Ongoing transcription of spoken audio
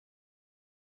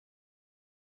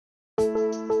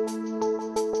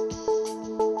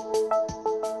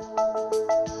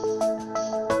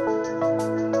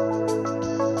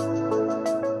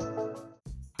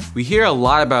We hear a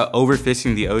lot about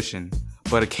overfishing the ocean,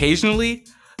 but occasionally,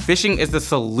 fishing is the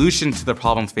solution to the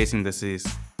problems facing the seas.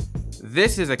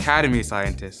 This is Academy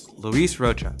scientist Luis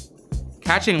Rocha,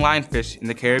 catching lionfish in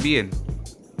the Caribbean.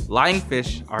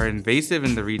 Lionfish are invasive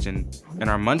in the region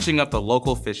and are munching up the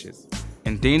local fishes,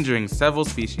 endangering several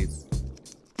species.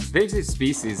 Invasive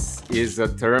species is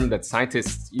a term that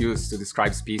scientists use to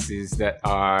describe species that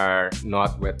are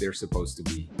not what they're supposed to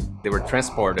be. They were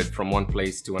transported from one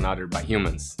place to another by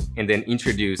humans and then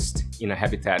introduced in a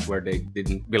habitat where they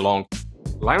didn't belong.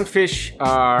 Lionfish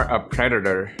are a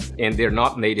predator and they're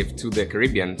not native to the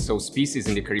Caribbean, so species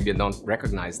in the Caribbean don't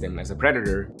recognize them as a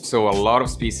predator. So a lot of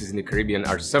species in the Caribbean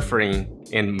are suffering,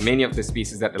 and many of the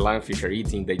species that the lionfish are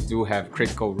eating, they do have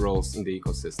critical roles in the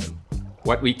ecosystem.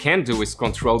 What we can do is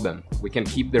control them. We can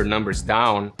keep their numbers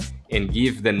down and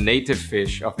give the native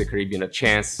fish of the Caribbean a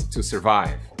chance to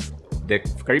survive. The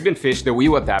Caribbean fish, they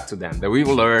will adapt to them. They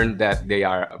will learn that they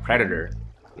are a predator.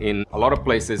 In a lot of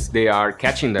places, they are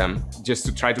catching them just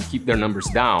to try to keep their numbers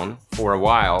down for a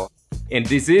while. And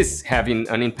this is having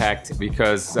an impact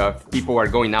because people are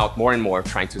going out more and more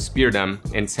trying to spear them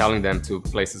and selling them to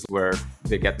places where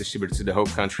they get distributed to the whole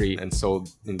country and sold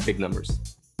in big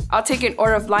numbers. I'll take an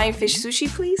order of lionfish sushi,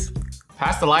 please.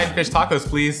 Pass the lionfish tacos,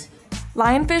 please.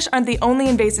 Lionfish aren't the only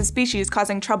invasive species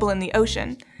causing trouble in the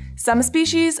ocean. Some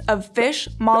species of fish,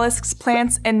 mollusks,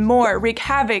 plants, and more wreak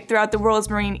havoc throughout the world's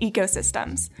marine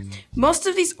ecosystems. Most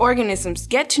of these organisms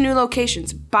get to new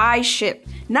locations by ship,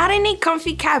 not in a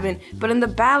comfy cabin, but in the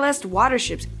ballast water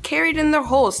ships carried in their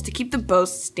hulls to keep the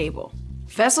boats stable.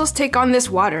 Vessels take on this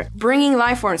water, bringing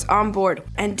life forms on board,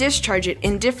 and discharge it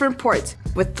in different ports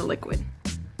with the liquid.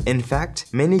 In fact,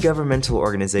 many governmental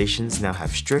organizations now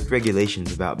have strict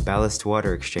regulations about ballast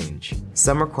water exchange.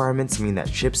 Some requirements mean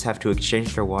that ships have to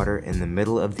exchange their water in the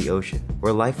middle of the ocean,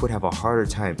 where life would have a harder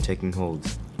time taking hold.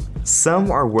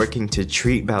 Some are working to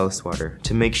treat ballast water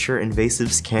to make sure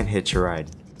invasives can't hitch a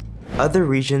ride. Other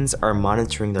regions are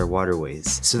monitoring their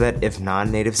waterways so that if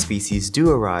non-native species do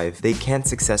arrive, they can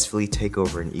successfully take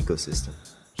over an ecosystem.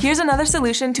 Here's another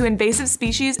solution to invasive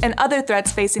species and other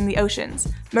threats facing the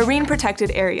oceans: marine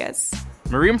protected areas.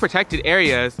 Marine protected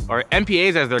areas, or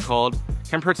MPAs as they're called,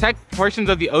 can protect portions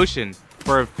of the ocean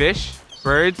for fish,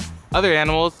 birds, other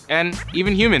animals, and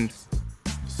even humans.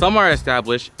 Some are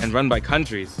established and run by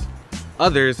countries,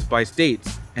 others by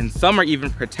states, and some are even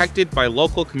protected by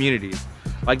local communities,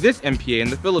 like this MPA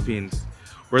in the Philippines,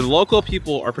 where the local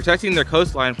people are protecting their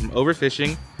coastline from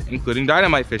overfishing, including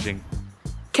dynamite fishing.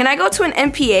 Can I go to an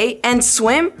MPA and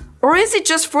swim, or is it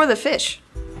just for the fish?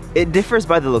 It differs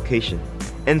by the location.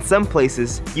 In some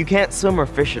places, you can't swim or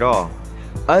fish at all.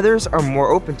 Others are more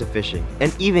open to fishing,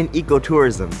 and even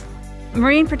ecotourism.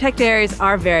 Marine protected areas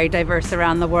are very diverse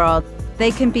around the world.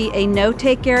 They can be a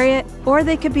no-take area, or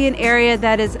they could be an area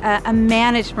that is a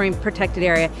managed marine protected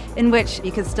area in which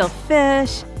you can still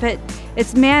fish, but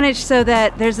it's managed so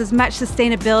that there's as much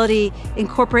sustainability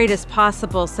incorporated as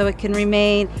possible so it can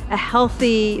remain a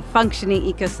healthy, functioning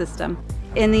ecosystem.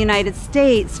 In the United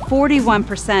States,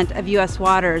 41% of U.S.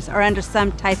 waters are under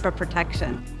some type of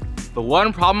protection. The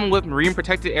one problem with marine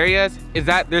protected areas is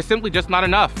that there's simply just not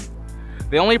enough.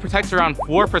 They only protect around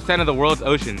 4% of the world's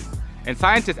oceans, and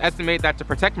scientists estimate that to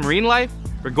protect marine life,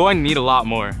 we're going to need a lot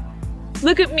more.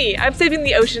 Look at me, I'm saving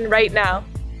the ocean right now.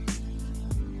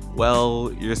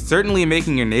 Well, you're certainly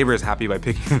making your neighbors happy by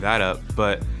picking that up,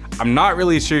 but I'm not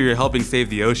really sure you're helping save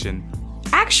the ocean.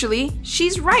 Actually,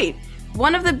 she's right.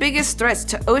 One of the biggest threats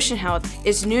to ocean health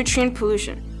is nutrient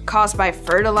pollution, caused by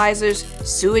fertilizers,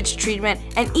 sewage treatment,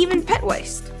 and even pet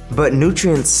waste. But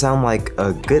nutrients sound like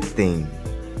a good thing.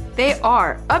 They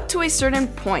are, up to a certain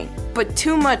point, but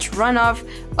too much runoff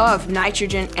of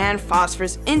nitrogen and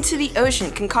phosphorus into the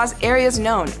ocean can cause areas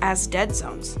known as dead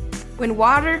zones. When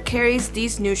water carries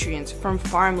these nutrients from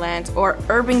farmlands or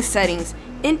urban settings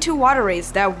into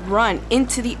waterways that run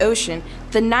into the ocean,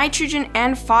 the nitrogen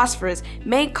and phosphorus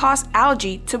may cause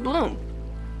algae to bloom.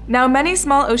 Now, many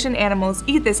small ocean animals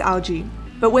eat this algae,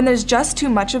 but when there's just too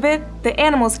much of it, the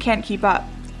animals can't keep up.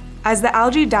 As the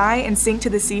algae die and sink to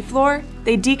the seafloor,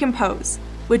 they decompose,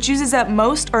 which uses up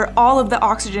most or all of the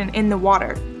oxygen in the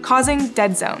water, causing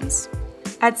dead zones.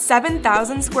 At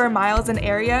 7,000 square miles in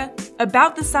area,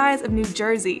 about the size of New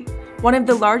Jersey, one of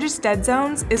the largest dead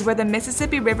zones is where the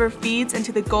Mississippi River feeds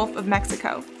into the Gulf of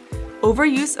Mexico.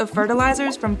 Overuse of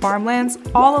fertilizers from farmlands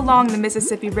all along the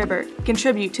Mississippi River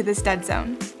contribute to this dead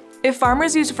zone. If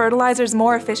farmers use fertilizers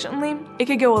more efficiently, it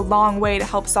could go a long way to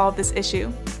help solve this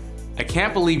issue. I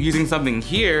can't believe using something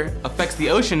here affects the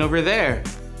ocean over there.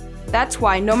 That's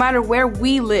why no matter where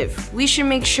we live, we should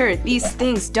make sure these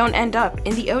things don't end up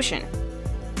in the ocean.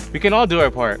 We can all do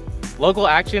our part. Local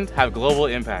actions have global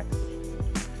impacts.